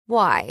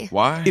Why?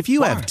 Why? If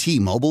you have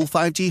T-Mobile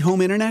 5G home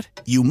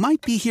internet, you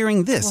might be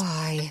hearing this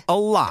Why? a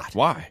lot.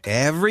 Why?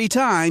 Every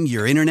time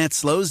your internet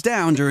slows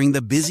down during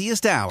the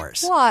busiest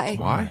hours. Why?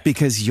 Why?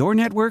 Because your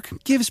network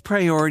gives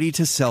priority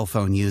to cell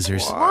phone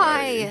users.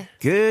 Why?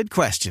 Good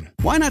question.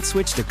 Why not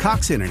switch to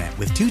Cox Internet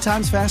with 2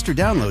 times faster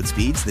download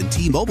speeds than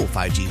T-Mobile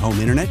 5G home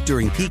internet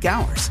during peak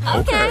hours?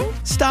 Okay.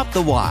 Stop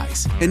the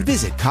whys and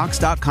visit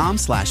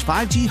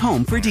cox.com/5G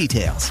home for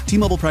details.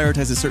 T-Mobile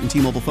prioritizes certain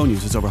T-Mobile phone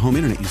users over home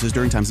internet users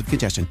during times of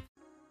congestion.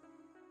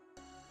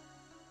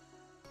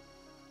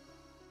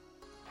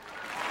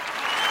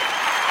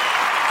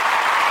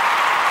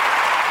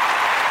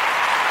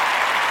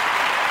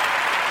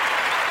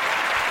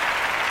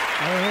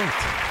 All right.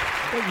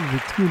 Thank you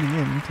for tuning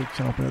in to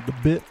Chomping at the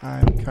Bit.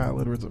 I'm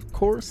Kyle Edwards, of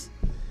course.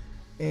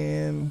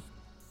 And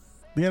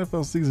the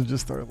NFL season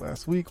just started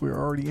last week. We're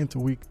already into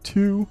week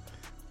 2.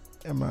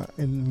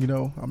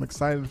 I'm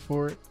excited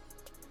for it.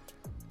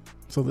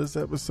 So this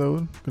episode,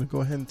 I'm going to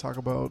go ahead and talk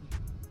about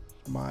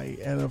my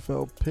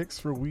NFL picks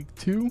for week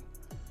 2.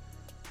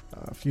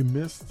 If you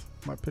missed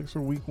my picks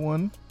for week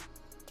 1,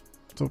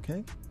 it's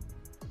okay.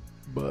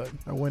 But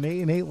I went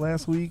 8-8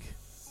 last week.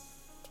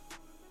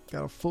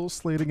 Got a full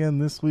slate again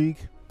this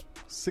week.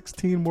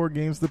 16 more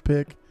games to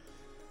pick.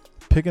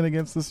 Picking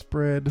against the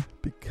spread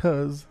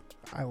because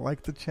I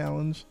like the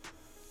challenge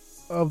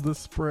of the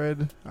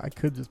spread. I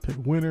could just pick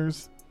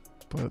winners,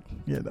 but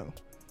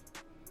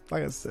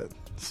like I said,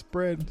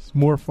 spread is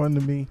more fun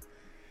to me.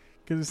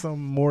 Gives you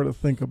something more to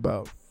think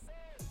about.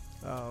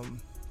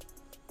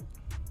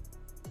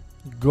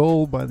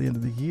 Goal by the end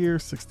of the year,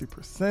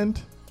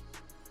 60%.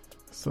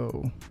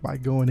 So by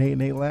going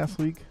 8-8 last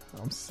week,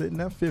 I'm sitting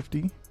at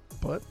 50.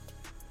 But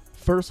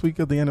first week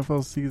of the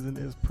NFL season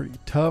is pretty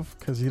tough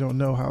because you don't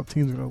know how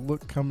teams are going to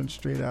look coming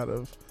straight out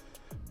of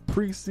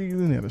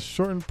preseason and a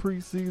shortened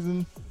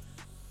preseason.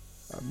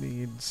 I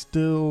mean,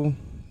 still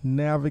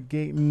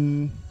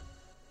navigating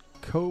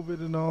COVID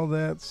and all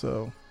that.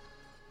 So,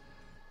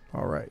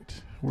 all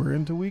right, we're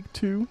into week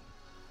 2.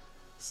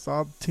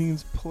 Saw the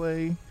teams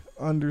play,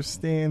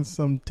 understand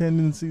some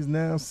tendencies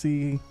now,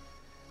 see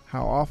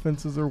how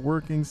offenses are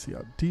working, see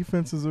how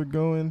defenses are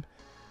going,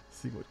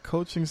 see what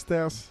coaching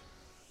staffs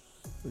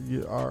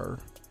you are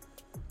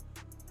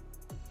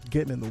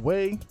getting in the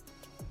way.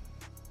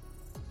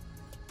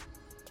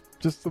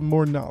 Just some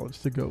more knowledge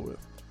to go with.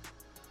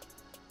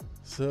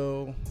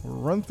 So we'll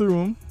run through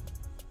them.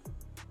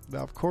 Now,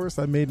 of course,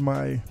 I made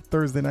my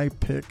Thursday night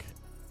pick.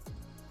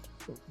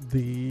 I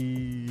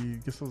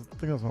think it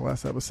was my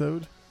last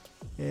episode,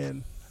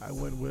 and I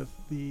went with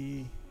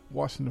the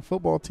Washington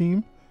football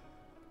team,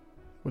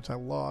 which I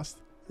lost.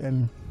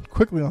 And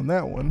quickly on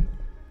that one,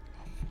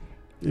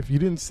 if you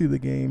didn't see the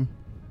game,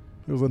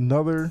 it was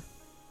another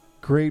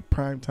great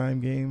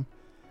primetime game.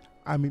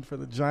 I mean, for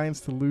the Giants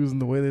to lose in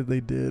the way that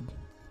they did,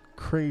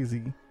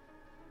 crazy.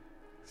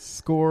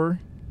 Score,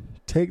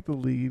 take the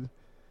lead,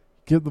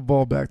 give the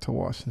ball back to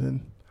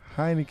Washington.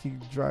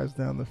 Heineke drives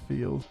down the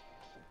field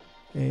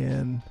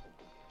and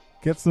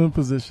gets them in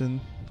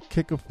position,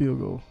 kick a field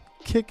goal.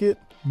 Kick it,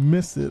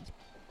 miss it.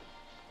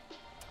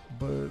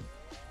 But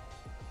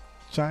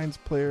Giants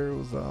player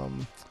was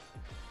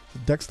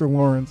Dexter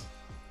Lawrence,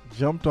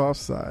 jumped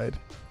offside,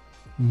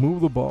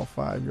 moved the ball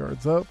 5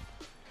 yards up.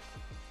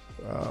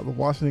 The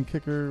Washington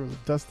kicker was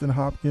Dustin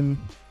Hopkins,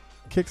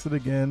 kicks it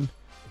again,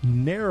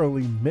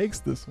 narrowly makes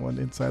this one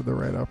inside the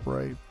right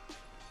upright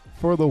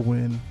for the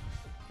win.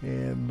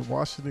 And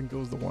Washington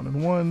goes to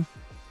 1-1.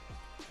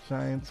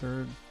 Giants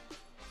are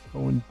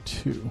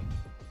 0-2.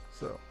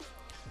 So,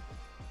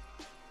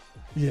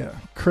 yeah,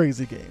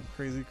 crazy game.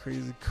 Crazy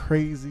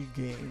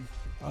game.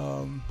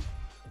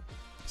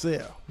 So,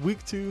 yeah,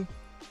 week 2,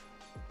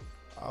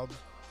 I'll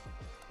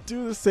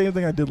do the same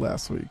thing I did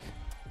last week.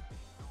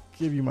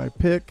 Give you my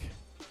pick.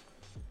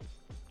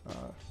 I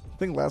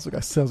think last week I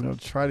said I was going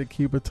to try to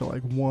keep it to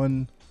like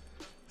one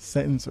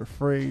sentence or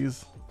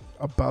phrase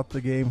about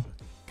the game.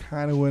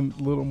 Kind of went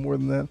a little more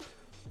than that.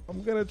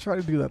 I'm going to try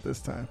to do that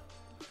this time.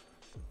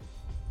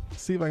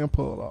 See if I can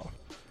pull it off.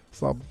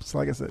 So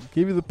like I said,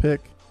 give you the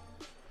pick.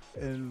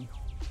 And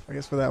I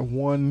guess for that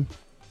one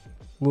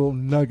little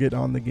nugget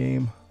on the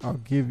game, I'll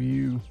give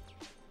you,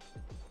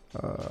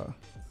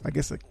 I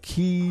guess, a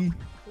key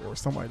or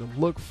somebody to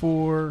look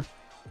for.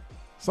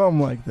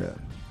 Something like that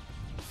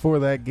for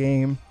that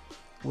game,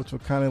 which will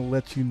kind of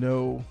let you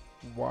know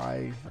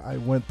why I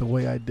went the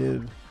way I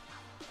did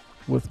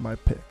with my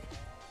pick.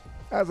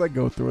 As I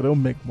go through it, it'll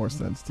make more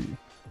sense to you.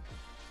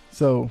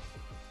 So,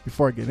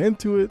 before I get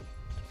into it,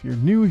 if you're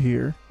new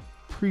here,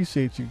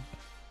 appreciate you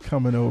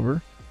coming over.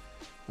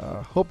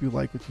 Hope you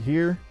like what you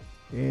hear,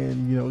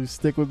 and you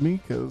stick with me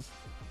because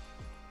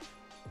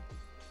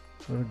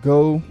we're gonna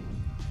go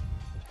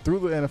through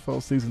the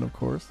NFL season. Of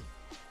course,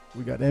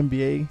 we got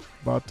NBA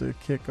about to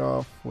kick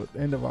off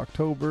end of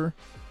October,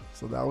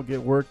 so that will get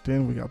worked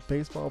in. We got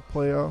baseball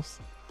playoffs,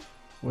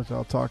 which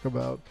I'll talk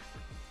about.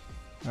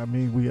 I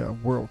mean, we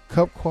have World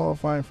Cup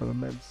qualifying for the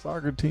men's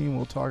soccer team.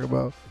 We'll talk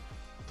about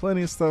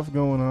plenty of stuff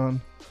going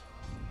on,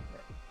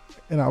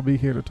 and I'll be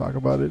here to talk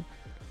about it.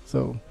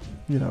 So,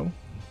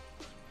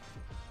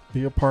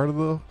 be a part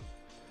of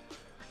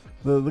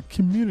the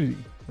community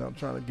that I'm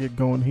trying to get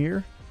going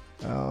here.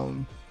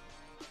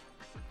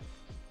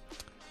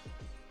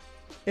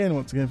 And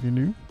once again, if you're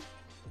new,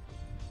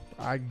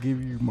 I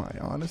give you my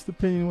honest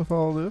opinion with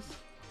all this.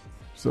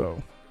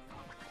 So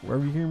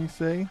whatever you hear me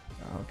say,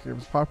 I don't care if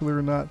it's popular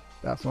or not,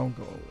 that's what I'm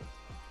going with.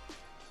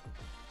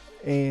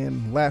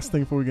 And last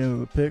thing before we get into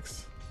the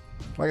picks,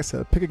 like I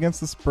said, pick against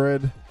the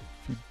spread.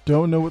 If you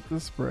don't know what the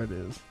spread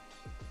is,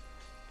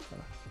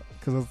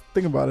 because I was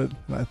thinking about it,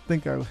 and I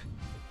think I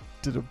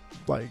did a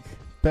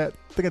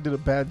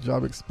bad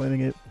job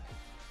explaining it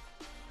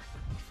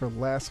for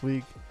last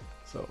week.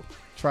 So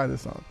try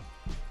this on.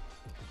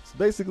 So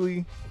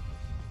basically,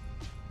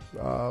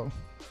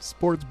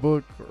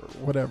 sportsbook or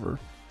whatever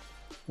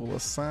will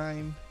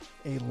assign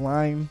a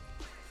line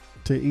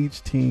to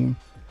each team.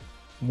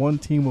 One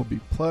team will be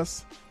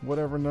plus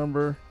whatever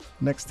number,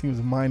 next team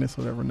is minus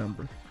whatever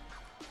number.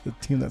 The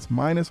team that's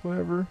minus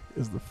whatever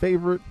is the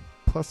favorite,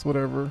 plus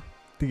whatever,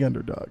 the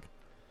underdog.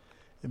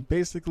 And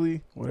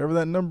basically, whatever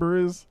that number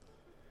is,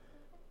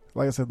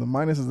 like I said, the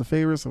minus is the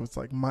favorite, so it's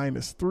like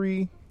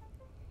 -3.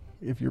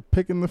 If you're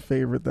picking the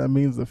favorite, that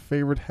means the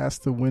favorite has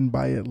to win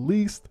by at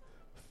least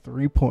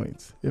 3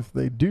 points. If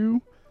they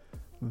do,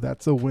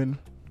 that's a win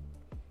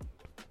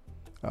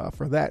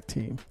for that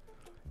team.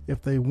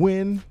 If they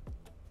win,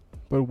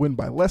 but win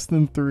by less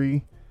than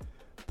 3,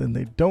 then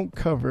they don't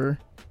cover,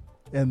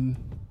 and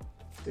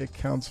it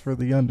counts for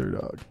the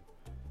underdog.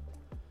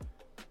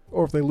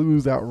 Or if they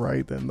lose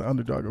outright, then the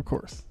underdog, of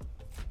course.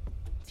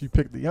 If you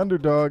pick the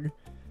underdog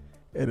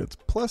and it's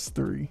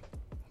 +3,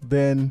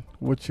 then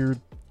what you're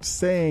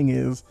saying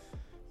is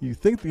you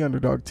think the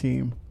underdog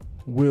team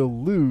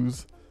will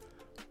lose,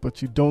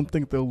 but you don't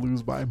think they'll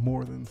lose by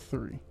more than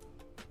 3.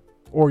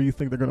 Or you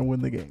think they're going to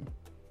win the game.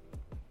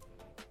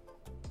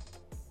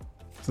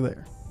 So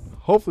there.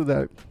 Hopefully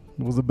that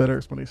was a better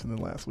explanation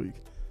than last week.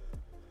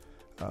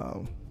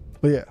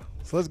 But yeah,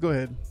 so let's go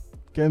ahead,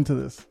 get into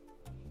this.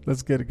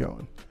 Let's get it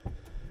going.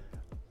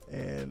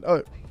 And,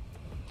 oh,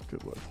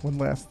 good luck. One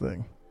last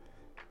thing.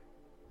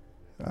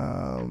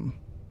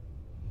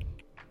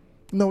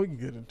 No, we can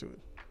get into it.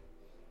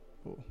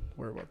 We'll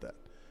worry about that.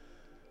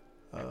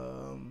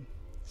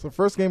 So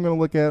first game I'm going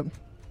to look at,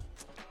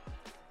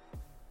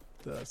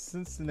 the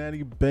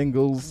Cincinnati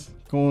Bengals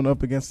going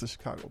up against the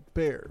Chicago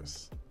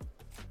Bears.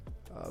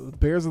 The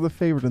Bears are the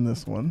favorite in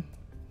this one.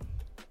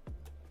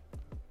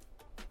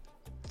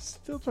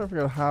 Still trying to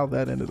figure out how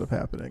that ended up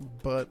happening,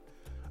 but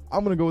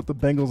I'm going to go with the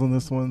Bengals on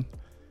this one.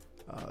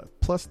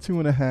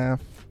 +2.5.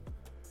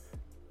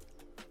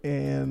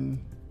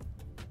 And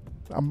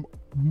I'm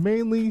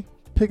mainly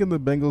picking the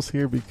Bengals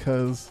here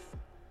because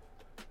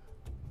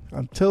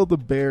until the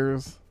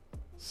Bears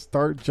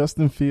start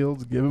Justin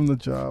Fields, give him the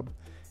job,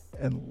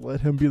 and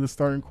let him be the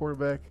starting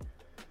quarterback,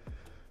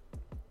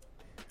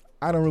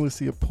 I don't really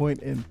see a point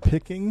in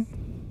picking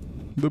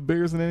the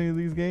Bears in any of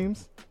these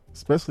games,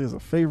 especially as a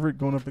favorite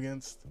going up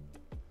against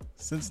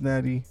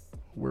Cincinnati,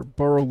 where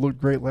Burrow looked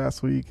great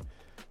last week.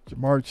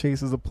 Jamar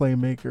Chase is a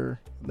playmaker.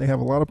 They have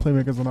a lot of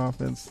playmakers on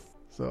offense,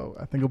 so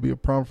I think it'll be a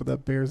problem for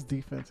that Bears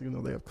defense, even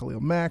though they have Khalil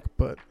Mack.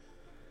 But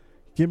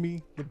give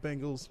me the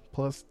Bengals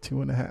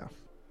 +2.5.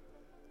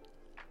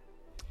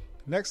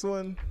 Next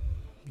one,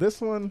 this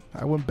one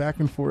I went back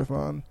and forth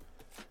on,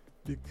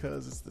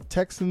 because it's the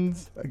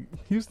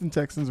Houston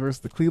Texans versus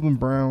the Cleveland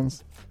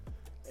Browns,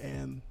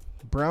 and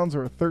the Browns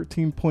are a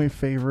 13-point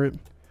favorite.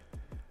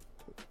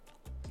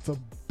 It's a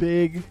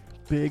big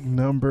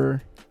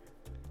number,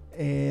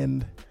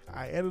 and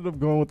I ended up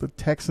going with the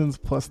Texans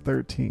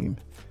 +13,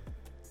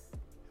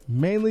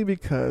 mainly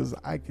because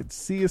I could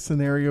see a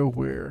scenario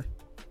where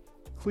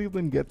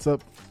Cleveland gets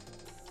up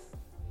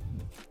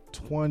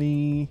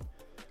 20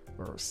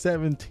 or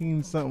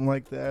 17, something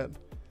like that,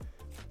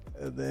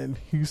 and then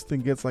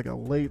Houston gets like a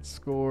late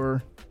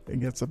score and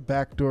gets a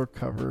backdoor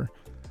cover.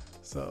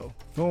 So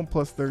going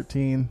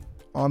 +13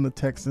 on the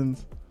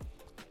Texans.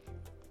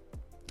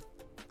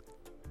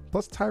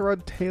 Plus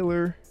Tyrod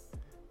Taylor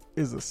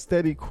is a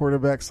steady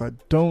quarterback, so I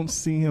don't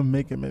see him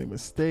making many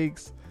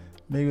mistakes.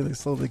 Maybe they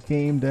slow the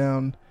game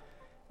down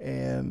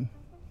and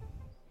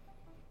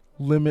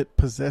limit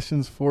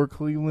possessions for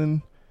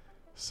Cleveland,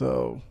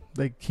 so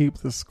they keep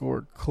the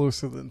score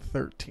closer than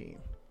 13.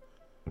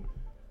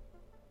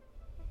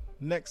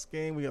 Next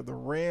game, we have the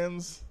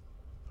Rams,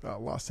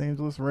 Los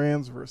Angeles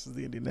Rams versus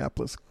the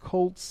Indianapolis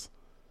Colts.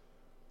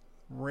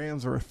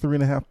 Rams are a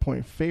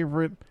 3.5-point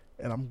favorite,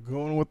 and I'm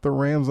going with the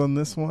Rams on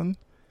this one.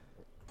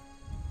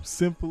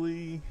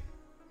 Simply,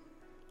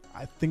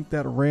 I think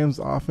that Rams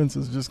offense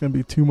is just going to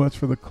be too much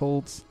for the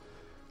Colts.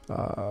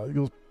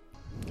 You'll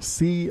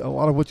see a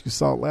lot of what you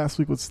saw last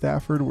week with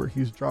Stafford, where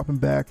he's dropping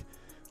back,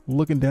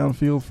 looking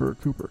downfield for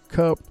Cooper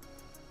Kupp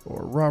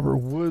or Robert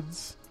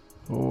Woods,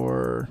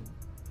 or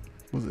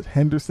was it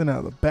Henderson out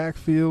of the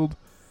backfield?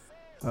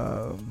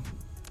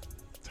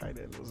 Tight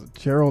end, was it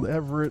Gerald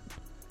Everett?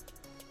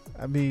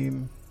 I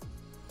mean,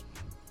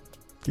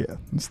 yeah,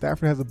 and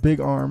Stafford has a big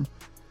arm,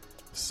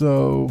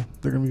 so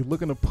they're going to be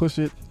looking to push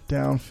it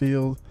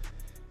downfield.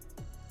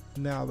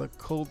 Now, the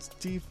Colts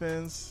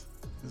defense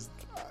is,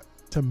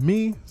 to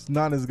me, it's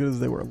not as good as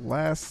they were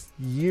last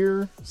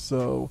year.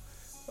 So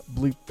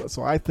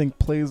I think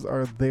plays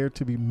are there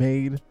to be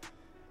made.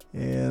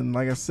 And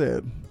like I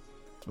said,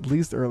 at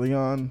least early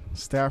on,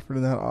 Stafford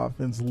in that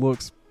offense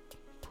looks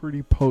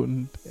pretty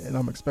potent, and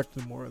I'm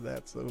expecting more of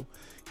that. So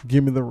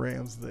give me the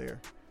Rams there.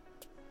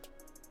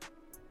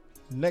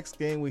 Next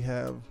game, we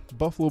have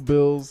Buffalo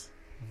Bills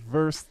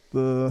versus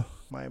the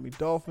Miami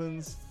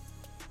Dolphins.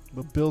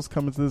 The Bills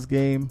come into this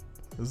game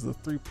as the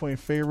 3-point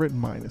favorite,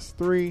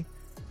 -3.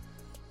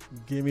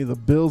 Give me the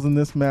Bills in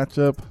this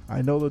matchup.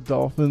 I know the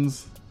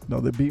Dolphins,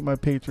 they beat my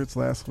Patriots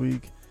last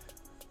week.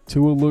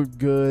 Tua looked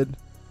good.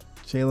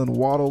 Jalen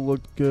Waddle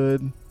looked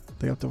good.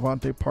 They have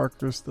Devontae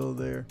Parker still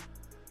there.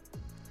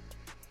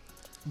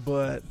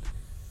 But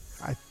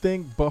I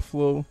think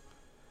Buffalo,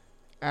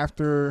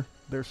 after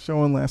their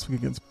showing last week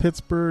against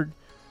Pittsburgh,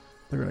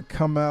 they're going to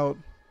come out.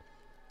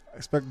 I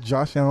expect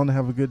Josh Allen to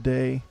have a good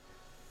day.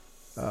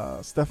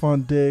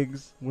 Stephon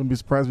Diggs, wouldn't be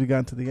surprised if we got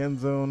into the end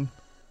zone.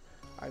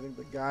 I think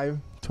the guy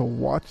to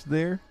watch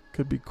there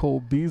could be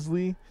Cole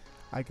Beasley.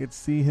 I could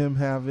see him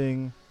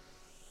having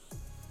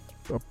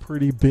a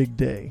pretty big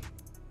day.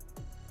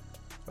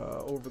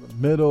 Over the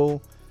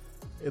middle,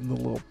 in the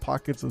little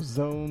pockets of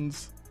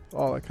zones,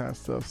 all that kind of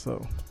stuff.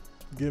 So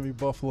give me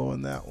Buffalo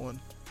in that one.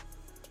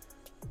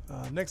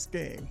 Next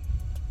game,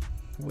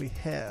 we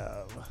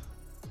have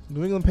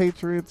New England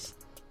Patriots,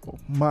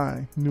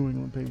 my New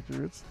England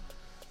Patriots,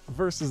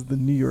 versus the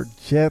New York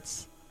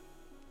Jets.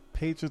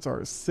 Patriots are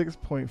a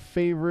 6-point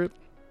favorite.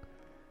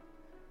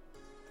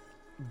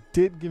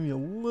 Did give me a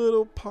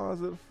little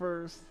pause at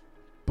first,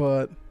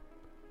 but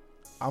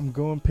I'm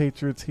going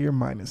Patriots here,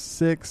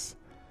 -6.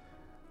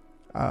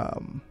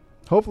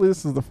 Hopefully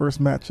this is the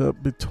first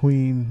matchup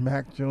between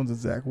Mac Jones and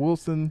Zach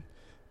Wilson.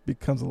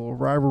 Becomes a little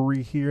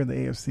rivalry here in the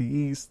AFC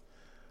East.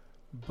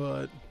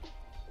 But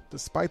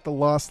despite the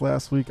loss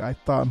last week, I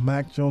thought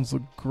Mac Jones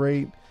looked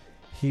great.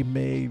 He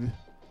made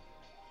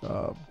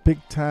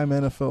big-time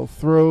NFL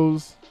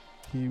throws.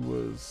 He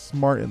was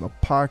smart in the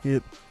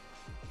pocket.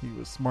 He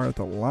was smart at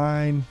the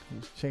line. He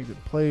was changing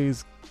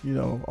plays,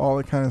 all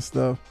that kind of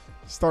stuff.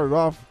 Started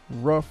off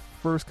rough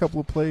first couple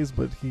of plays,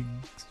 but he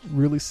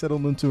really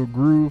settled into a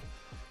groove.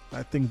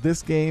 I think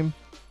this game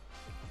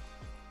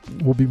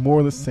will be more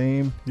of the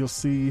same. You'll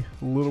see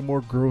a little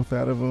more growth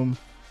out of him.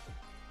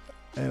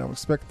 And I'm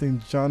expecting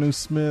Jonnu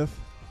Smith,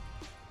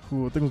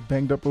 who I think was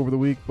banged up over the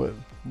week, but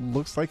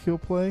looks like he'll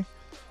play.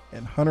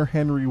 And Hunter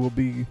Henry will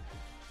be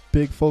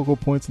big focal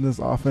points in this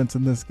offense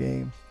in this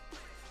game.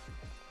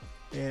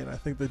 And I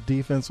think the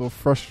defense will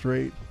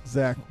frustrate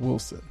Zach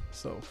Wilson.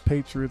 So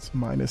Patriots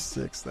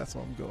 -6. That's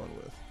what I'm going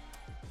with.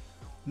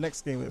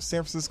 Next game, we have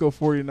San Francisco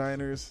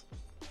 49ers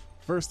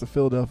versus the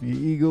Philadelphia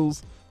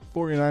Eagles.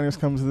 49ers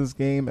come to this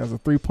game as a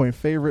 3-point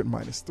favorite,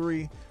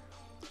 -3.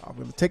 I'm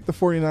going to take the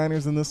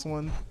 49ers in this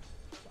one.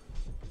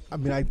 I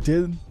mean, I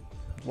did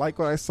like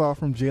what I saw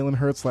from Jalen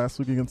Hurts last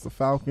week against the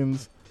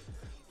Falcons.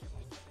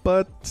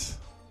 But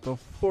the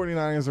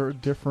 49ers are a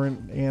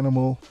different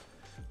animal.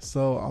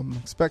 So I'm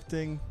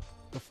expecting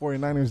the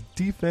 49ers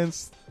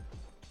defense,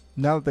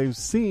 now that they've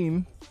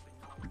seen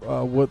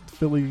what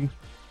Philly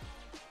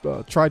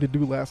tried to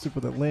do last week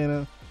with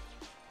Atlanta,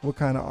 what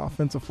kind of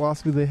offensive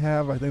philosophy they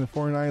have, I think the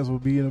 49ers will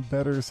be in a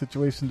better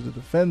situation to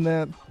defend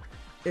that.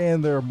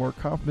 And they're a more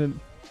confident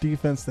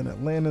defense than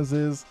Atlanta's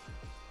is.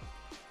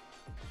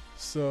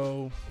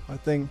 So I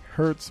think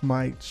Hurts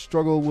might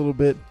struggle a little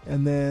bit.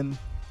 And then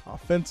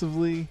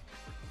offensively,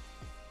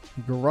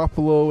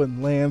 Garoppolo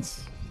and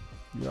Lance,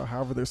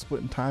 however they're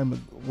splitting time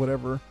and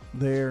whatever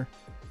there.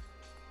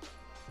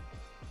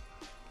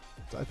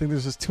 I think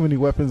there's just too many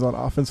weapons on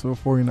offense for the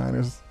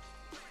 49ers.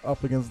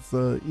 Up against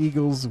the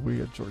Eagles, we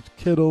got George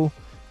Kittle,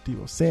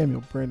 Deebo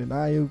Samuel, Brandon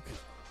Ayuk.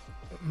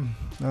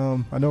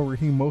 I know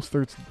Raheem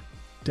Mostert's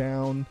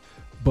down,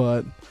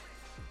 but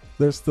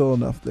there's still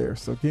enough there.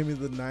 So give me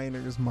the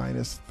Niners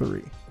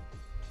 -3.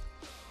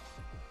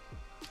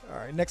 All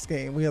right, next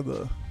game, we have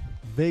the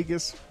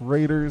Vegas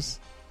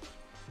Raiders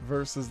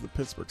versus the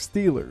Pittsburgh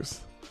Steelers.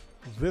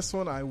 This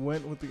one, I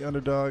went with the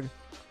underdog.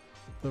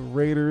 The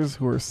Raiders,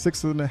 who are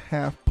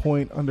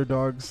 6.5-point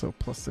underdogs, so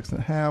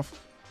 +6.5.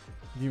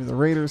 Give me the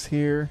Raiders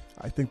here.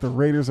 I think the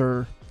Raiders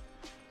are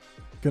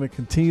going to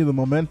continue the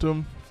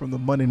momentum from the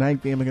Monday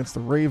night game against the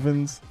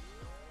Ravens.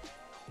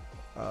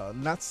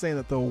 Not saying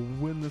that they'll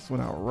win this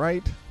one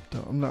outright.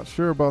 I'm not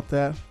sure about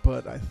that,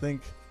 but I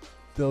think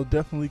they'll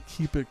definitely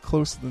keep it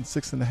closer than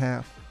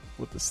 6.5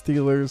 with the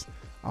Steelers.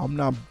 I'm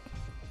not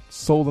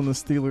sold on the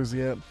Steelers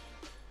yet.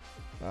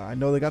 I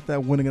know they got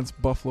that win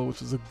against Buffalo,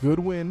 which is a good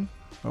win.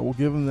 I will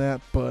give them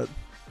that, but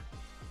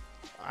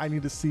I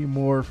need to see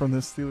more from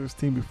this Steelers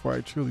team before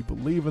I truly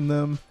believe in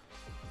them.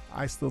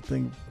 I still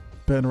think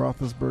Ben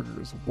Roethlisberger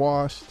is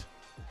washed.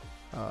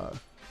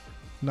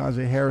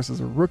 Najee Harris is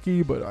a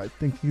rookie, but I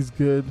think he's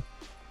good.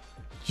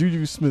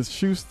 Juju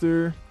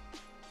Smith-Schuster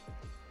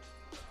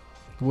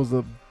was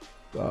a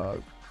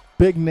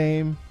big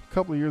name a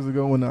couple of years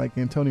ago when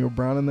Antonio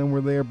Brown and them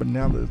were there, but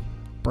now the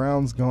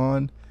Brown's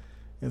gone,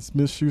 and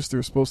Smith-Schuster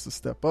is supposed to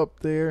step up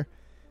there.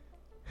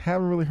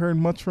 Haven't really heard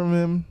much from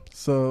him,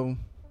 so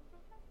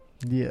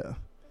yeah.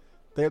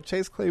 They have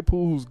Chase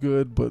Claypool, who's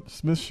good, but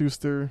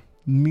Smith-Schuster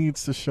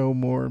needs to show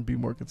more and be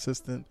more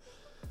consistent.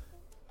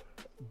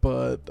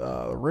 But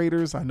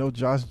Raiders, I know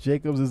Josh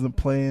Jacobs isn't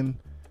playing,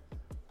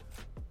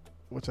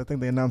 which I think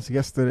they announced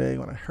yesterday.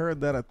 When I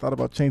heard that, I thought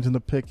about changing the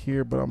pick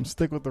here, but I'm going to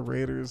stick with the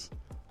Raiders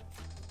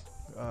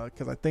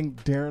because I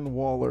think Darren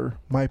Waller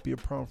might be a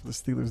problem for the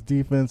Steelers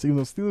defense, even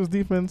though Steelers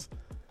defense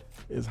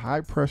is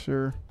high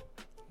pressure,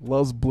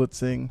 loves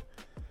blitzing.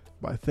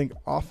 But I think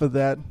off of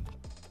that,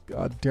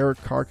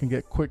 Derek Carr can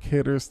get quick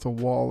hitters to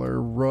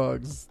Waller,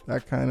 Ruggs,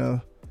 that kind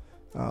of,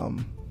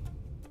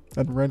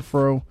 and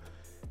Renfro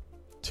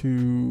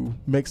to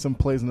make some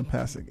plays in the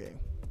passing game.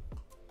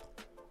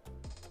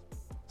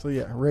 So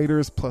yeah,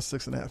 Raiders plus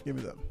 6.5. Give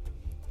me them.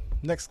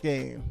 Next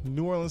game,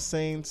 New Orleans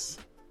Saints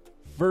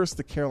versus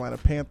the Carolina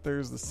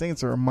Panthers. The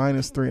Saints are a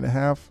minus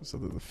 3.5, so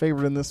they're the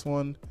favorite in this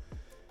one.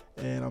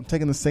 And I'm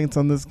taking the Saints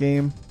on this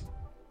game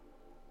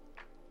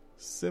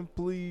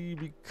simply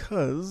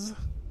because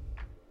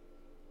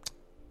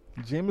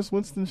Jameis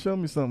Winston showed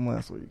me something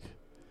last week.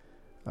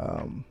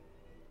 I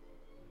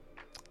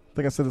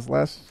think I said this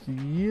last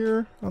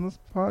year on this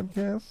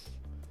podcast,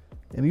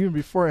 and even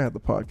before I had the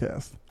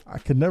podcast, I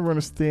could never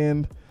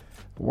understand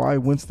why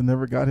Winston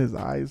never got his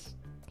eyes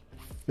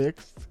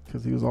fixed,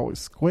 because he was always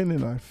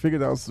squinting. I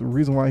figured that was the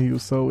reason why he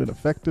was so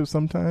ineffective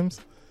sometimes.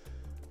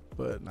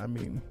 But I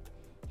mean,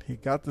 he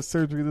got the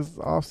surgery this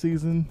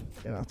offseason,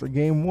 and after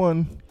game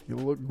 1, he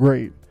looked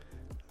great.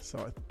 So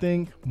I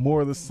think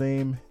more of the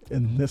same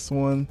in this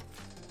one.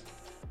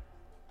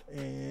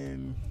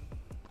 And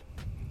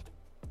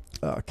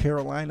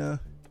Carolina,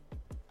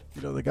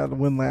 they got the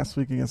win last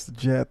week against the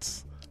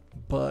Jets,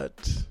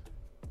 but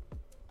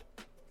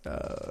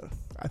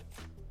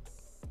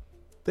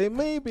they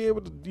may be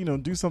able to,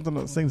 do something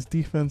on the Saints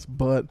defense,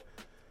 but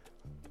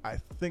I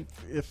think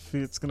if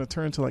it's going to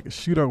turn into like a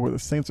shootout where the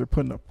Saints are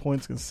putting up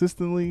points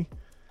consistently,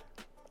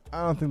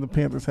 I don't think the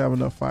Panthers have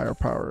enough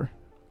firepower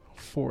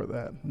for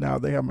that. Now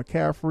they have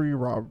McCaffrey,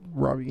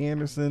 Robbie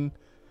Anderson,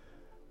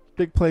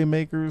 big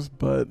playmakers,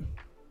 but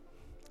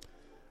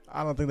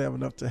I don't think they have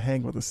enough to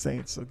hang with the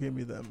Saints, so give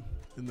me them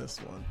in this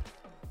one.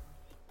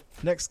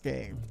 Next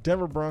game,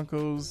 Denver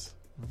Broncos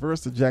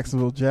versus the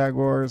Jacksonville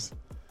Jaguars.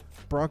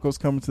 Broncos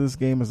coming to this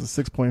game as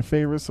a 6-point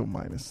favorite, so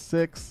minus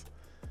 6.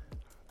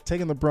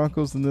 Taking the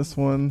Broncos in this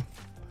one.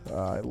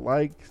 I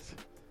liked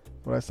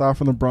what I saw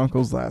from the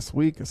Broncos last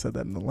week. I said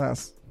that in the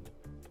last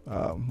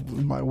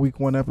my week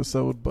 1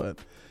 episode, but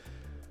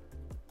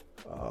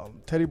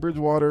Teddy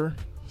Bridgewater,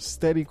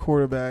 steady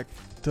quarterback,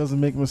 doesn't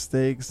make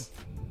mistakes.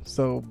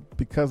 So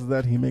because of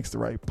that, he makes the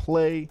right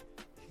play.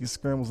 He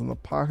scrambles in the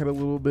pocket a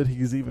little bit.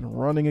 He's even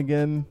running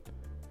again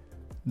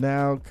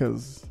now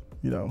because,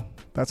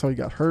 that's how he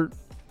got hurt.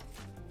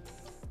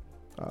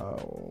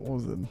 What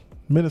was it?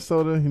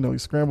 Minnesota, he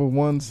scrambled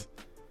once,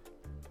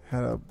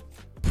 had a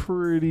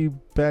pretty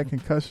bad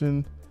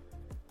concussion.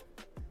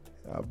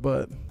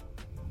 But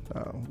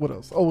what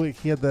else? Oh, wait,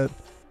 he had that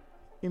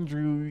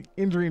injury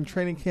in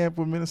training camp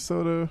with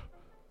Minnesota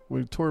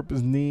where he tore up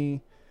his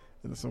knee.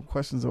 And there's some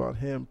questions about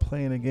him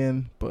playing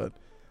again. But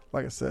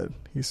like I said,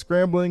 he's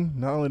scrambling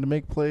not only to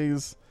make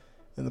plays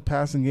in the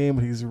passing game,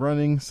 but he's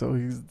running. So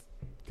he's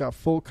got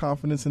full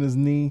confidence in his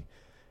knee.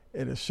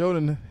 And it showed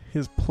in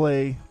his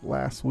play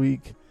last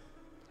week.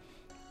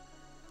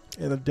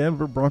 And the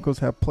Denver Broncos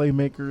have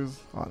playmakers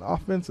on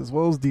offense as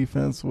well as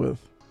defense with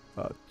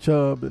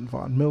Chubb and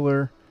Von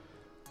Miller,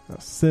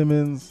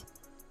 Simmons.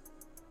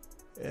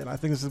 And I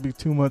think this would be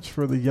too much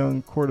for the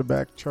young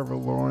quarterback Trevor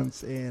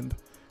Lawrence and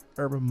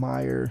Urban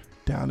Meyer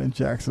down in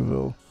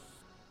Jacksonville.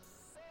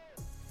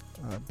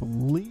 I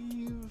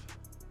believe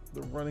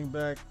the running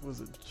back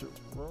was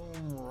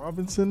Jerome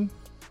Robinson.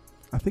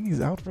 I think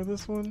he's out for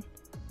this one.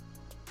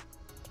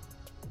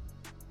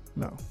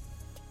 No.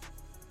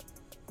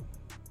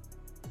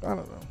 I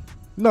don't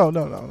know.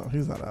 No.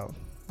 He's not out.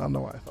 I don't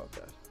know why I thought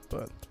that.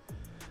 But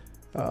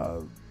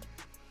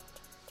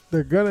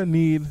they're going to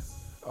need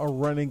a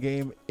running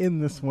game in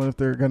this one if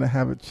they're going to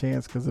have a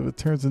chance, because if it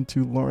turns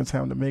into Lawrence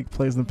having to make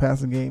plays in the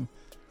passing game,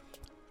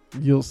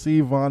 you'll see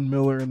Von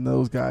Miller and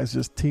those guys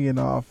just teeing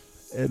off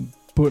and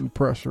putting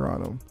pressure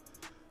on them.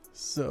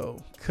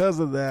 So, because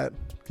of that,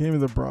 give me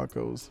the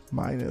Broncos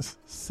minus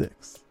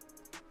 6.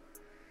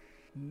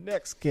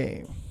 Next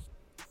game,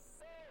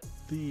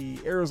 the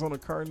Arizona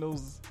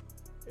Cardinals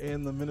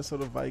and the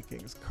Minnesota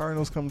Vikings.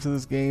 Cardinals come to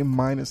this game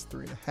minus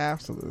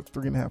 3.5, so they're a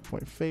 3.5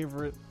 point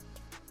favorite.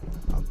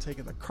 I'm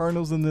taking the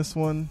Cardinals in this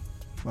one.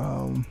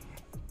 Kind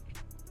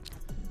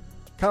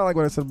of like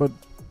what I said about,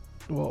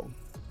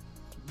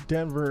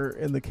 Denver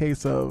in the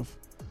case of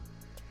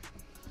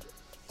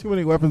too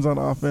many weapons on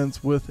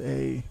offense with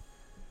a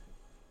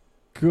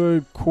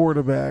good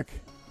quarterback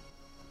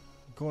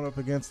going up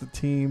against a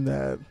team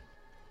that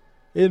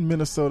in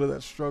Minnesota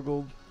that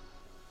struggled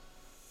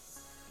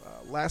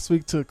last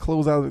week to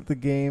close out the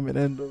game and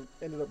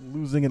ended up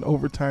losing in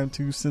overtime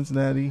to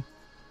Cincinnati.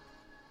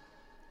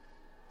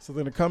 So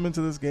they're going to come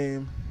into this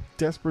game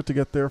desperate to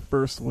get their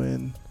first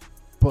win,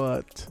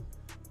 but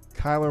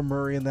Kyler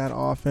Murray in that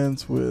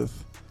offense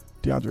with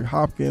DeAndre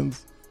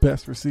Hopkins,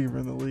 best receiver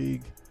in the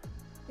league,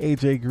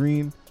 AJ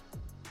Green,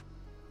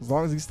 as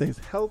long as he stays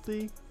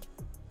healthy,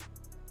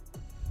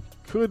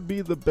 could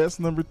be the best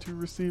number 2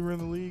 receiver in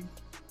the league.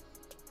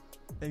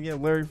 And yeah,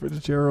 Larry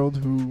Fitzgerald,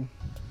 who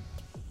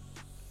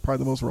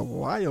probably the most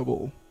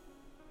reliable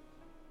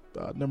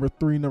number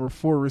 3, number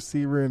 4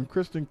 receiver, and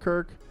Christian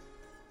Kirk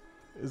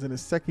is in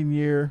his second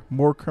year,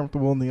 more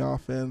comfortable in the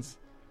offense.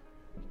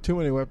 Too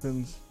many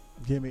weapons.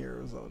 Give me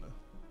Arizona.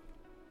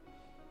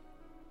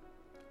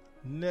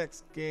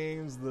 Next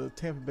game's the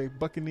Tampa Bay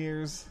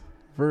Buccaneers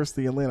versus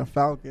the Atlanta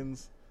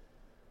Falcons.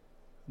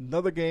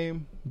 Another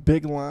game,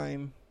 big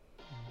line.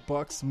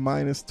 Bucks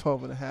minus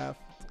 12.5.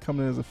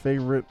 Coming in as a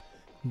favorite.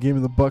 Give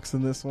me the Bucks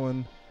in this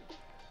one.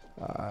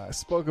 I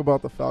spoke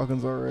about the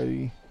Falcons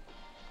already.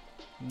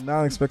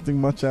 Not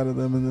expecting much out of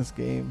them in this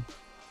game.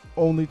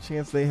 Only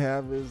chance they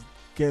have is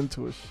get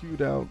into a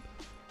shootout,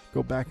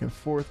 go back and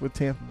forth with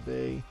Tampa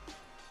Bay.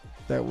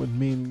 That would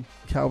mean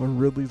Calvin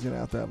Ridley's going to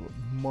have a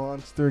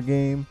monster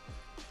game.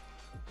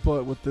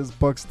 But with this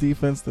Bucs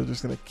defense, they're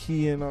just going to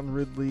key in on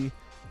Ridley,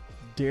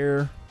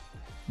 dare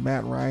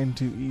Matt Ryan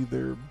to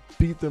either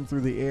beat them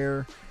through the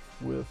air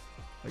with,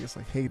 I guess,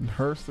 like Hayden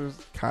Hurst, there's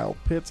Kyle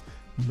Pitts.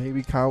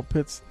 Maybe Kyle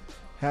Pitts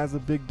has a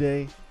big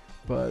day,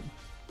 but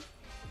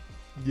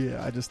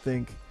yeah, I just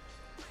think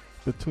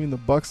between the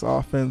Bucs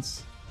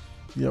offense,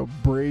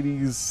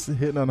 Brady's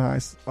hitting on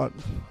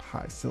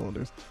high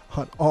cylinders,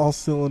 on all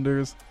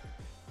cylinders.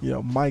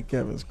 Mike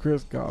Evans,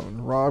 Chris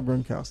Godwin, Rob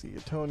Gronkowski,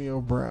 Antonio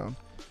Brown.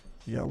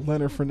 You got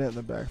Leonard Fournette in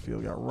the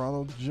backfield. You got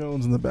Ronald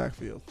Jones in the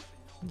backfield.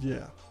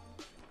 Yeah.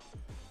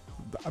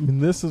 I mean,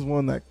 this is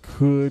one that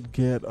could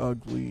get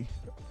ugly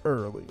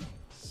early.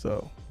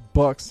 So,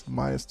 Bucks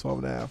minus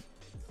 12.5.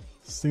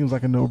 Seems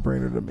like a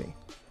no-brainer to me.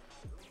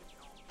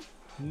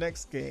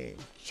 Next game,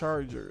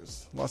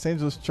 Los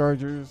Angeles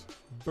Chargers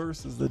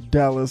versus the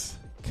Dallas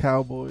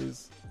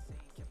Cowboys.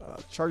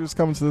 Chargers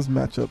coming to this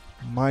matchup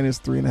minus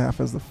 3.5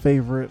 as the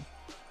favorite.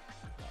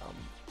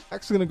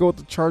 Actually going to go with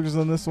the Chargers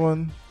on this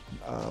one.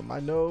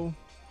 I know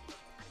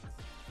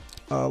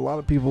a lot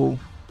of people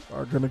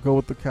are going to go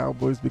with the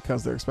Cowboys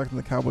because they're expecting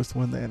the Cowboys to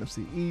win the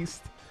NFC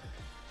East.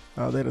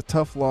 They had a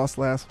tough loss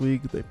last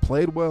week. They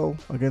played well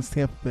against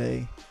Tampa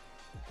Bay.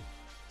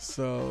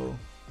 So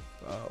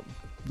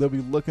they'll be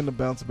looking to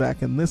bounce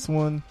back in this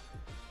one.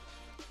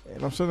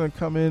 And I'm sure they're going to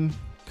come in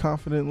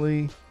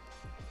confidently,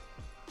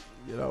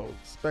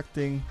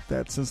 expecting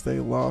that since they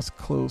lost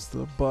close to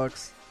the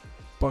Bucks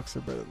are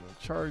better than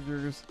the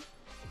Chargers.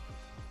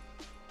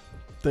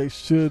 They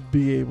should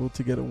be able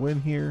to get a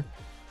win here.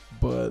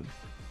 But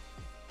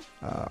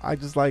I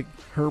just like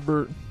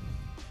Herbert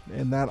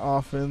and that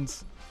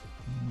offense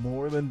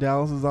more than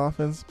Dallas's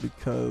offense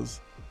because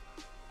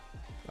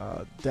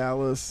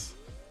Dallas,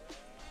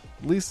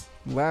 at least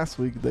last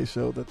week, they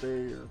showed that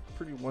they are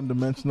pretty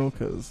one-dimensional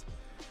because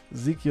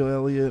Ezekiel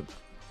Elliott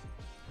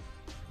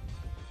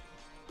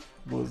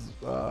was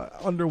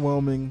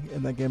underwhelming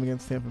in that game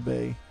against Tampa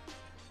Bay.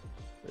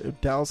 If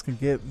Dallas can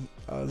get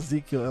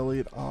Ezekiel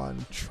Elliott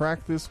on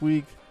track this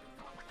week,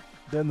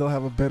 then they'll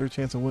have a better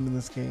chance of winning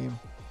this game.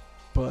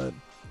 But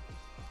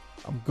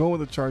I'm going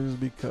with the Chargers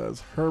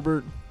because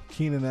Herbert,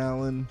 Keenan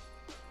Allen,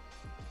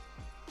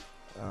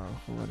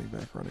 running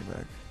back,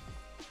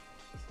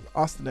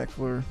 Austin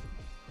Eckler.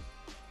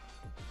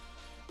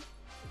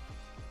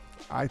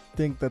 I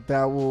think that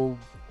will.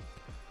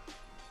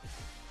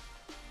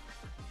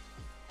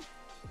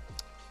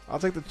 I'll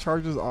take the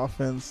Chargers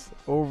offense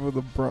over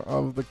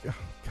the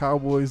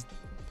Cowboys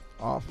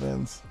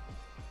offense.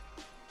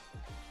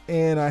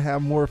 And I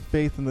have more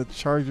faith in the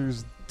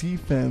Chargers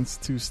defense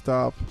to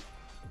stop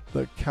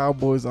the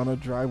Cowboys on a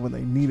drive when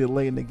they need it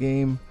late in the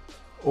game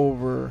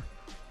over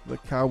the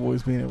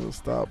Cowboys being able to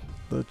stop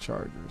the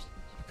Chargers.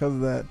 Because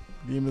of that,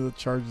 give me the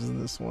Chargers in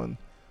this one,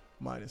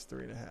 minus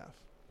 3.5.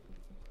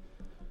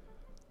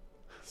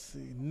 Let's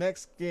see.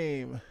 Next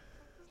game,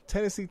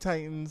 Tennessee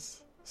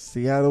Titans,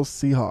 Seattle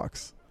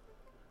Seahawks.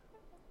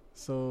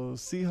 So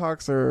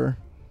Seahawks are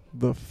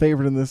the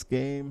favorite in this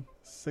game,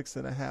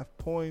 6.5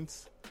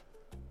 points.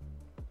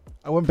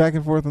 I went back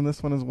and forth on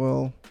this one as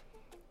well,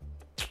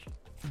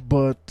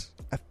 but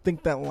I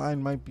think that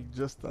line might be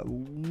just a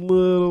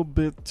little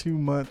bit too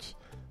much,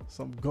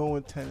 so I'm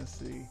going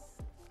Tennessee.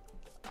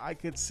 I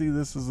could see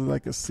this as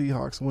like a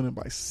Seahawks winning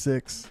by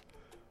 6,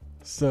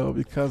 so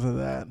because of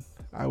that,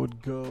 I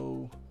would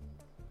go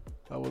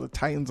with the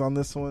Titans on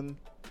this one.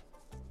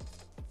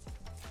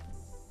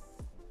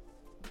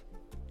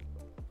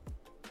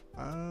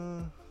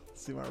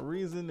 See, my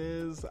reason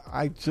is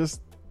I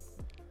just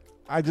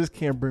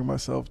can't bring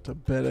myself to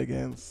bet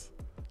against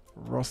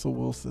Russell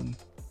Wilson.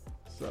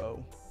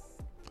 So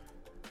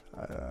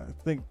I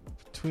think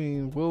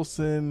between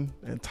Wilson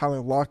and Tyler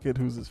Lockett,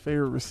 who's his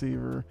favorite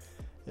receiver,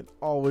 it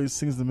always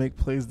seems to make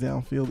plays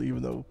downfield,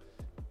 even though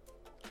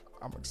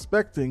I'm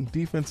expecting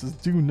defenses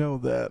do know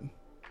that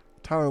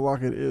Tyler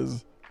Lockett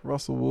is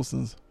Russell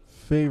Wilson's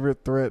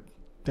favorite threat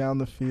down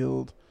the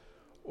field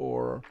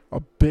or a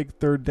big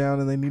third down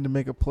and they need to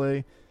make a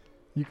play,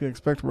 you can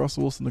expect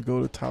Russell Wilson to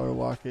go to Tyler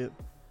Lockett.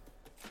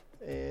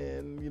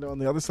 And, on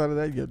the other side of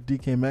that, you have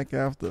DK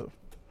Metcalf, the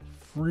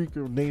freak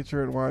of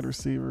nature at wide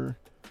receiver.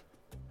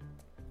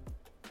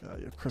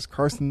 You have Chris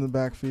Carson in the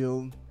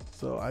backfield.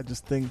 So I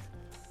just think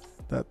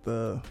that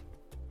the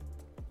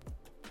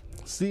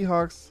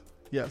Seahawks,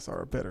 yes,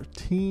 are a better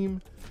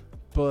team,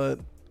 but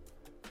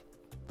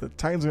the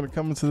Titans are going to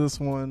come into this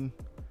one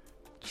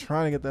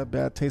trying to get that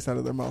bad taste out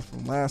of their mouth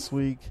from last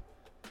week.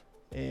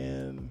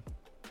 And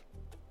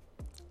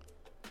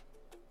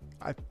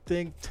I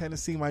think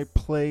Tennessee might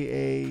play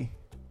a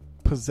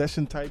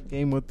possession type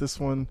game with this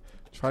one,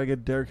 try to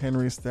get Derrick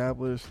Henry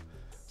established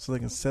so they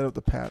can set up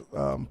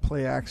the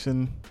play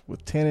action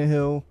with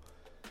Tannehill.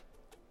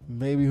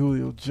 Maybe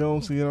Julio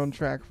Jones to get on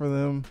track for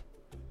them.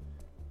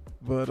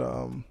 But,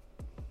 I'm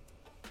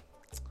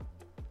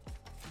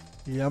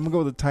going to go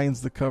with the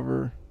Titans to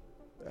cover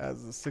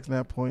as a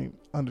 6.5 point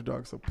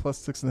underdog. So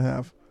plus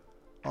 6.5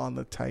 on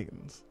the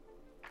Titans.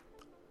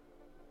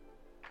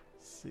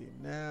 Let's see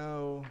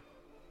now.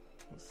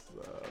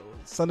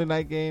 Sunday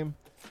night game.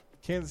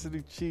 Kansas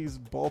City Chiefs,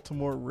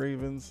 Baltimore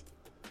Ravens.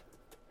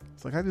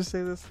 So can I just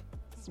say this?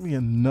 It's going to be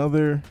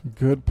another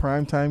good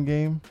primetime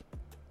game.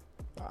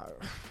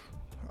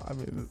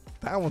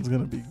 That one's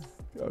going to be...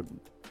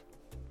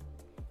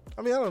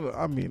 I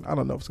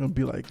don't know if it's going to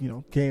be like,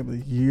 game of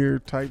the year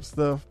type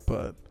stuff,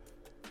 but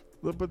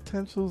the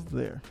potential's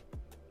there.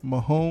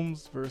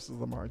 Mahomes versus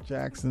Lamar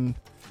Jackson.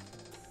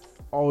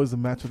 Always a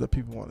matchup that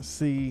people want to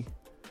see.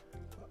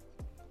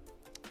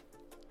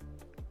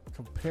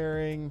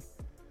 Comparing,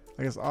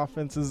 I guess,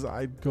 offenses,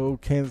 I'd go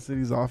Kansas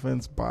City's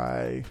offense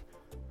by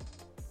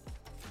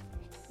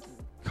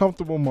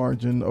comfortable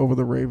margin over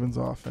the Ravens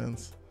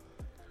offense.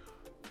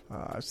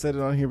 I've said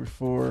it on here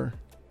before.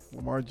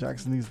 Lamar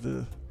Jackson needs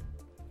to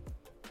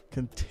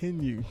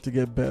continue to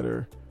get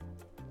better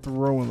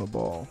throwing the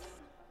ball.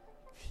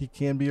 He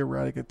can be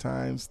erratic at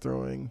times,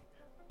 throwing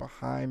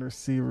behind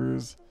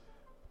receivers,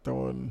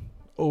 throwing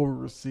over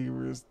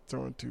receivers,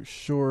 throwing too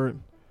short.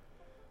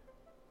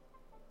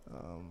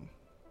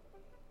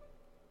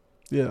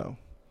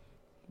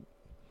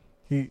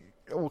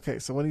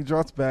 So when he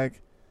drops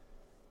back.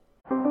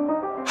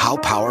 How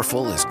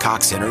powerful is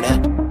Cox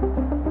Internet?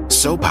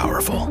 So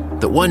powerful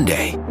that one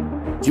day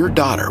your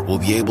daughter will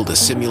be able to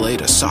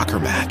simulate a soccer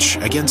match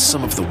against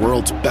some of the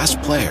world's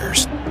best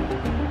players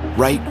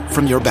right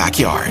from your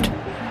backyard.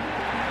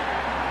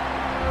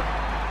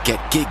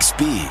 Get gig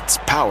speeds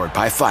powered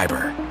by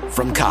fiber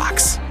from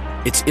Cox.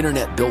 It's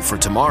internet built for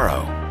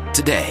tomorrow,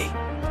 today.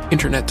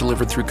 Internet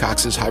delivered through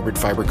Cox's hybrid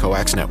fiber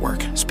coax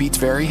network. Speeds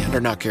vary and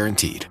are not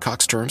guaranteed.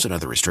 Cox terms and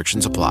other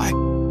restrictions apply.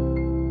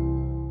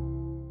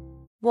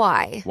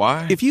 Why?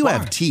 If you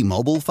have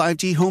T-Mobile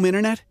 5G home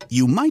internet,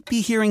 you might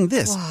be hearing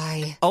this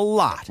Why? a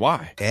lot.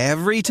 Why?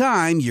 Every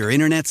time your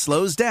internet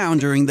slows down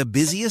during the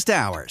busiest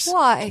hours.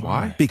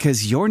 Why?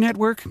 Because your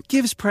network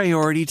gives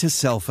priority to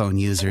cell phone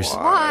users.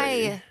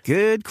 Why?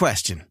 Good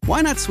question.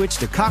 Why not switch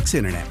to Cox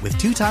Internet with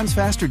 2 times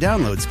faster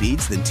download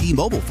speeds than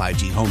T-Mobile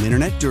 5G home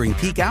internet during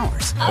peak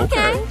hours?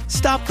 Okay.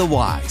 Stop the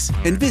whys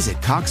and visit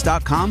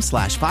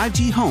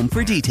cox.com/5G home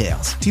for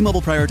details.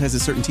 T-Mobile prioritizes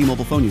certain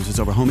T-Mobile phone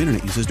users over home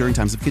internet users during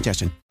times of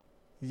congestion.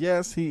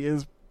 Yes, he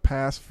is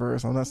pass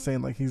first. I'm not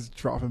saying like he's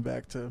dropping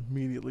back to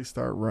immediately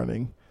start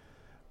running,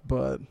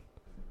 but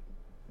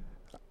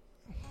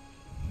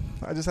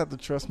I just have to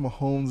trust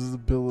Mahomes'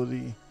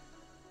 ability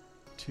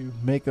to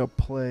make a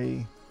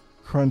play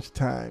crunch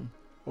time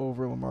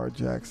over Lamar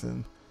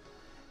Jackson.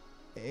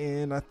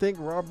 And I think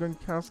Rob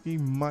Gronkowski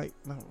might,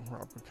 not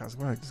Rob Gronkowski,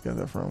 where I just got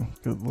that from?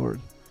 Good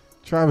Lord.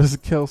 Travis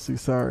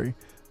Kelce,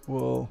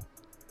 will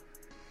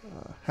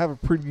have a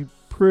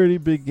pretty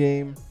big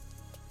game.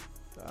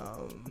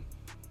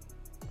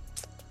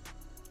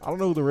 I don't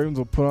know who the Ravens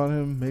will put on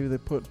him. Maybe they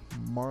put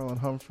Marlon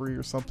Humphrey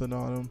or something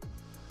on him.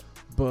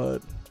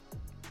 But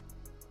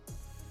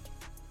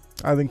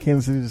I think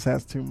Kansas City just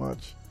has too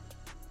much.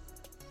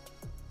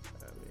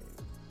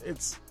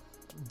 It's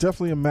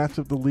definitely a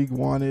matchup the league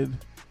wanted.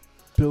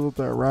 Build up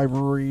that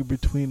rivalry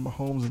between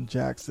Mahomes and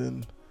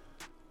Jackson.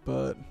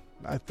 But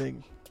I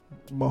think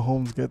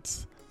Mahomes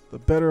gets the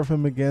better of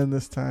him again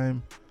this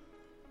time.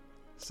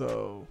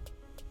 So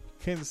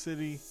Kansas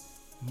City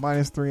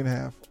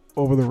 -3.5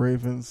 over the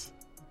Ravens.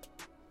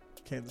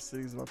 Kansas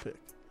City is my pick.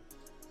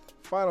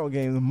 Final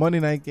game, the Monday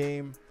night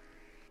game.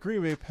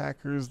 Green Bay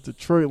Packers,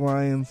 Detroit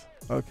Lions.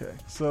 Okay,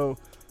 so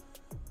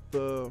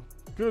the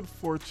good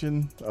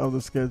fortune of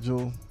the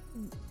schedule,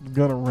 I'm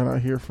going to run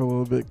out here for a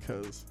little bit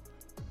because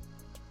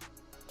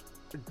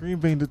Green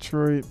Bay and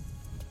Detroit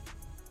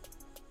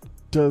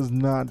does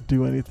not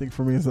do anything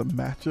for me as a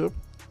matchup.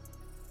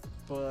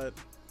 But,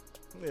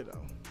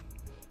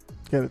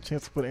 got a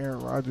chance to put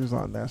Aaron Rodgers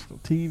on national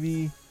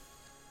TV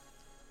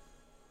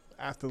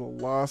after the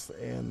loss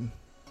and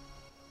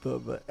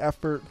the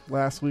effort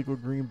last week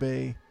with Green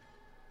Bay.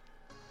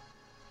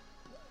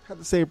 Had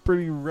to say a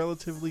pretty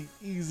relatively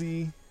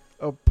easy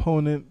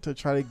opponent to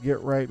try to get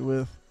right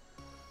with.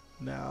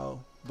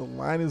 Now the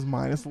line is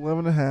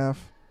 -11.5.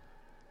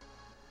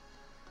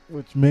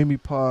 which made me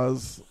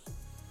pause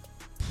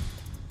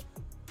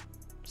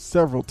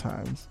several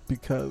times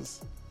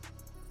because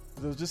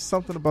there was just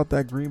something about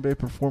that Green Bay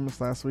performance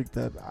last week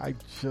that I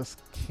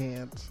just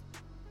can't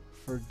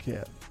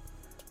forget.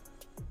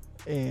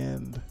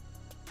 And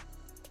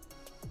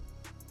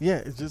yeah,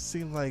 it just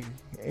seemed like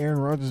Aaron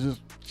Rodgers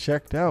just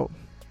checked out.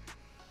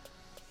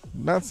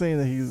 Not saying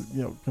that he's,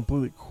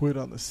 completely quit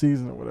on the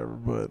season or whatever,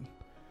 but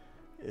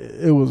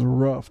it was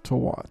rough to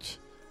watch.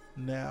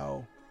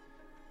 Now,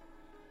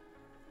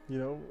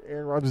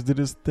 Aaron Rodgers did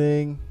his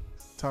thing,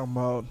 talking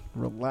about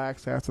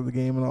relax after the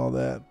game and all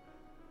that.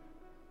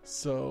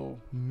 So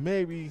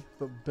maybe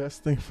the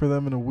best thing for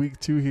them in a week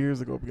 2 here is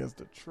to go up against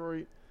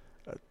Detroit,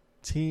 a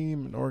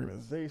team, an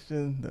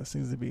organization that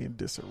seems to be in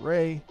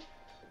disarray.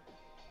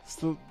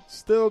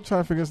 Still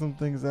trying to figure some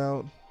things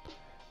out,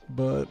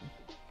 but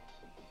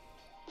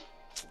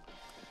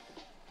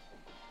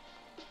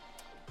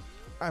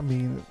I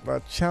mean,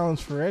 a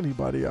challenge for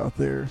anybody out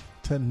there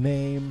to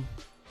name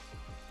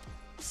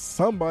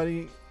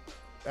somebody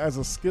as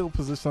a skill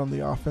position on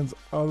the offense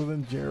other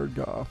than Jared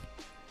Goff.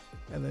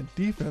 And then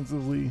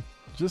defensively,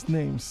 just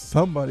name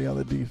somebody on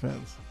the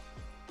defense.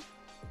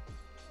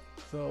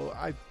 So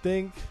I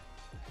think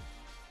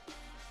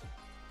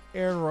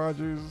Aaron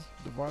Rodgers,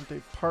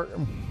 Devontae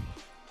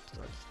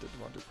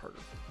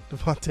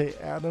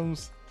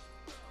Adams.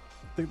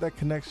 I think that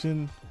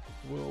connection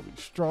will be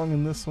strong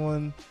in this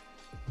one.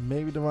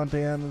 Maybe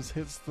Devontae Adams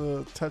hits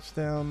the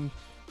touchdown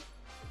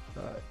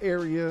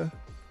area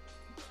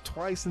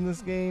twice in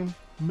this game,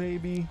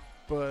 maybe.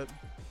 But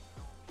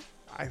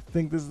I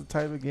think this is the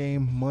type of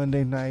game,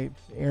 Monday night,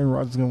 Aaron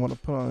Rodgers is going to want to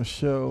put on a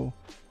show.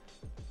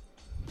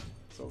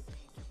 So,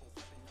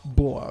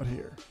 blowout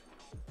here.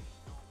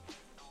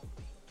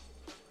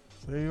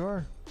 So there you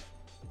are.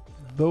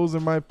 Those are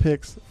my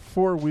picks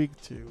for week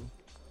 2.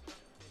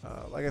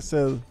 Like I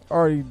said,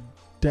 already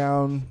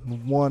down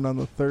 1 on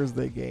the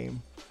Thursday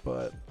game,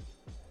 but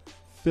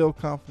feel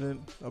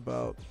confident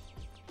about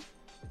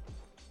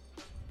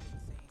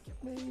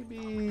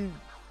maybe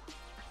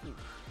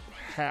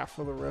half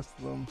of the rest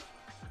of them.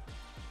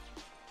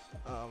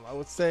 I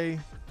would say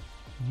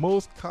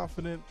most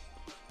confident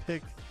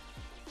pick.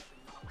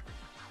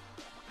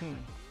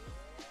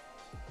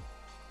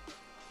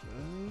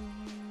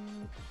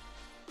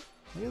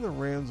 Maybe the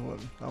Rams one.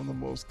 I'm the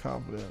most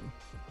confident.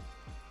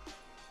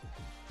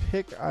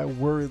 Pick I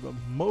worry the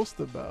most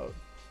about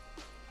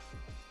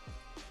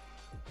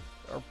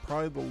are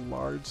probably the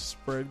large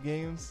spread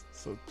games.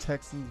 So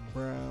Texans,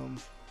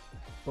 Browns,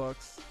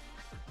 Bucks.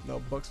 No,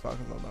 Bucks,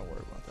 Falcons, I'm not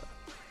worried about that.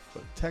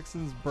 But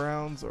Texans,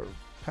 Browns, or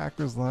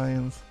Packers,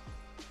 Lions.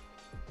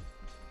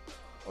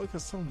 Oh,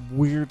 because some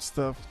weird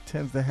stuff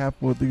tends to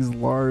happen with these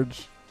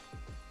large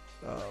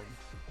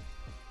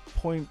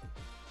point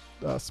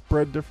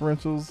spread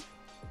differentials,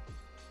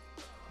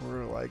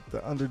 where like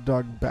the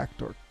underdog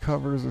backdoor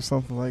covers or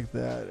something like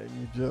that, and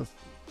you just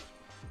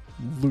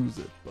lose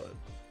it. But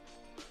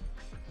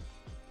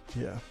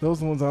yeah, those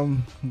are the ones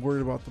I'm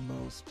worried about the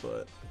most.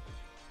 But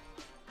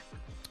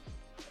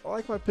I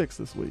like my picks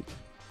this week.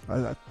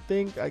 I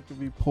think I could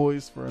be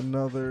poised for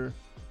another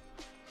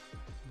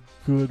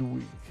good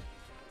week.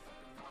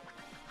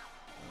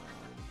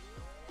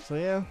 So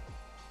yeah,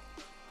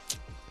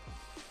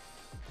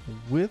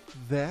 with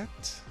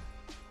that,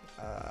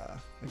 I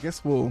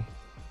guess we'll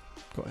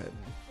go ahead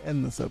and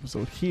end this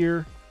episode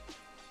here.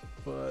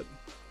 But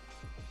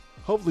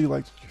hopefully you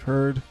liked what you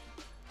heard.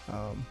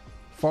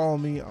 Follow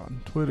me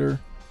on Twitter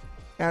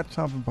at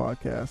Chompin'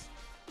 Podcast.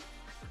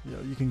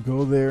 You can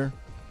go there,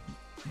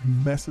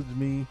 message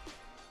me,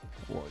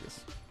 or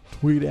just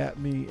tweet at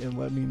me and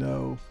let me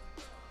know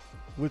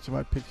which of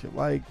my picks you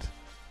liked.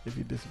 If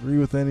you disagree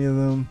with any of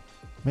them,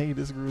 maybe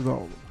disagree with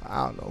all of them,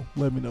 I don't know.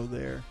 Let me know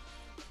there.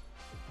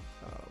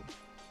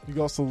 You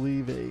can also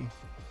leave a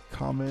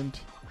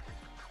comment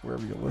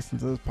wherever you listen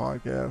to this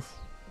podcast.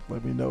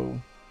 Let me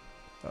know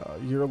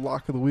your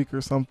lock of the week or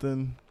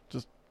something.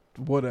 Just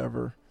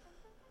whatever.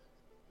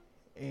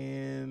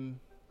 And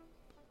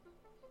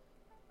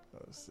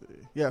let's see.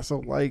 Yeah, so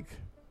like,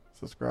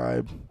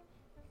 subscribe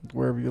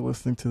wherever you're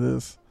listening to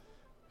this.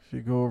 If you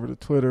go over to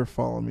Twitter,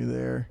 follow me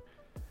there.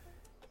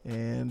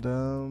 And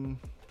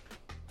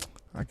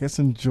I guess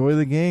enjoy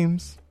the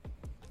games.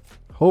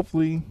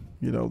 Hopefully,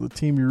 the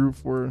team you root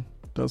for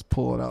does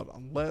pull it out.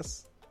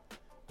 Unless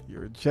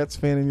you're a Jets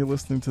fan and you're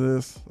listening to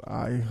this,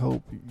 I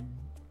hope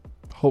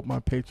my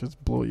Patriots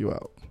blow you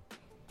out.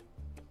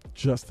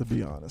 Just to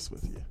be honest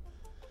with you.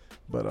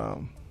 But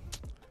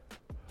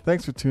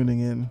thanks for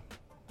tuning in.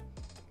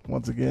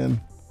 Once again,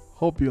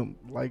 hope you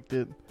liked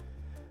it.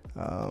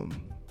 Follow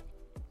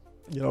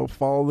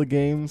the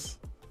games.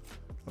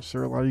 I'm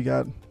sure a lot of you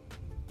got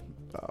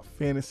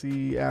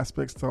fantasy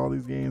aspects to all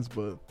these games,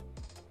 but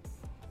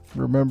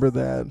remember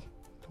that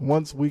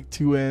once week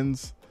 2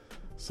 ends,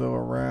 so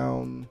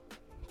around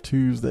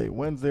Tuesday,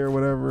 Wednesday, or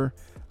whatever,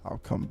 I'll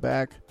come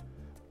back.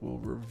 We'll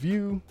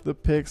review the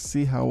picks,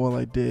 see how well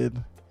I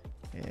did,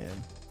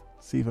 and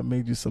see if I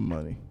made you some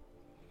money.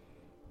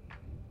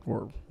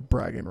 Or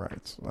bragging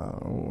rights. I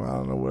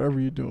don't know,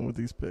 whatever you're doing with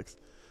these picks.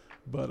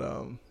 But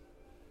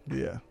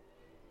yeah,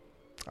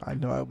 I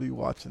know I'll be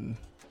watching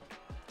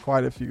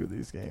quite a few of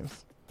these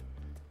games.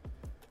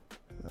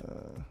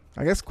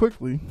 I guess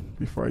quickly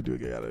before I do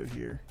get out of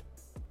here,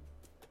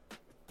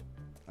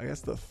 I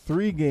guess the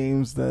 3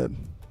 games that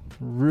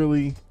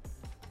really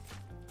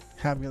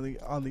have me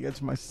on the edge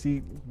of my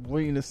seat,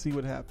 waiting to see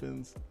what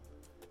happens.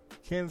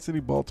 Kansas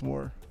City,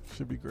 Baltimore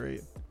should be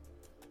great.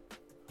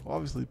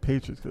 Obviously,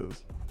 Patriots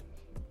because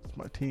it's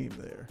my team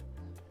there.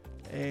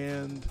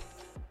 And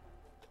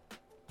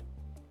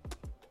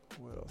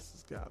what else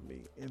has got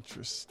me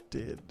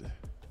interested?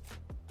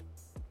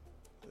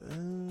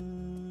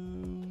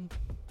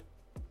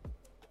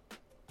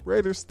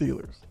 Raiders,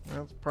 Steelers.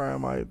 That's probably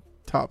my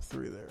top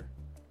 3 there.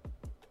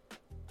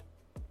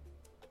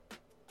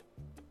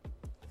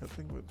 I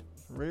think with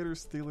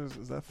Raiders, Steelers,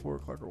 is that 4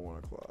 o'clock or 1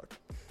 o'clock?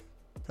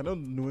 I know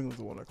New England's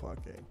a 1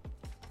 o'clock game.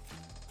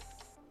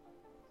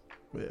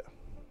 But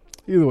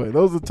yeah. Either way,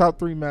 those are the top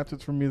 3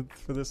 matches for me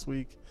for this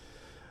week.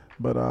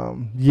 But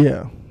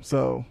yeah.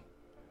 So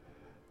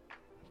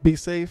be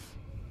safe.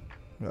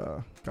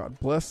 God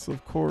bless,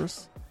 of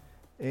course.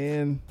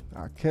 And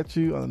I'll catch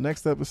you on the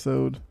next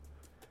episode.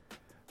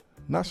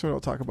 Not sure what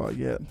I'll talk about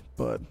yet,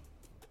 but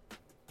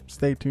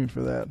stay tuned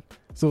for that.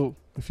 So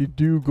if you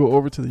do go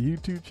over to the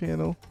YouTube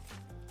channel,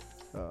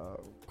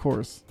 of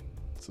course,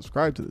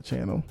 subscribe to the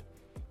channel,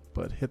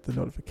 but hit the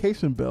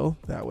notification bell.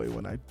 That way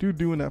when I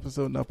do an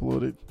episode and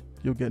upload it,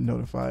 you'll get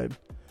notified.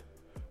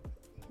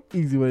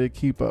 Easy way to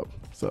keep up.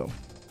 So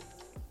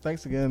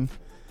thanks again.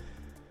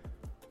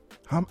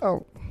 I'm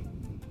out.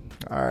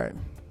 All right.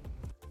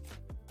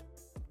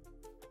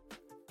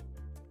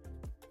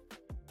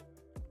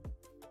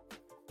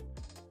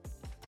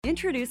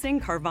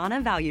 Introducing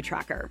Carvana Value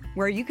Tracker,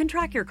 where you can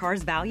track your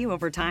car's value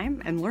over time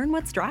and learn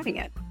what's driving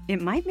it.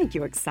 It might make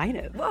you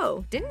excited.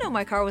 Whoa, didn't know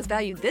my car was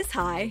valued this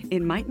high.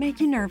 It might make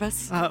you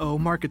nervous. Uh-oh,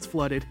 market's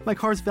flooded. My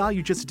car's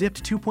value just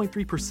dipped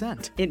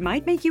 2.3%. It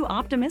might make you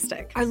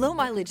optimistic. Our low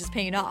mileage is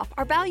paying off.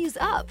 Our value's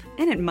up.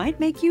 And it might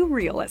make you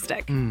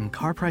realistic.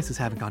 Car prices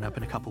haven't gone up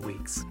in a couple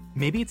weeks.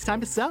 Maybe it's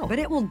time to sell. But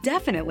it will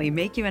definitely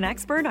make you an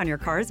expert on your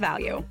car's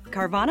value.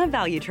 Carvana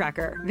Value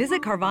Tracker.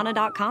 Visit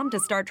Carvana.com to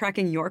start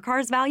tracking your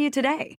car's value today.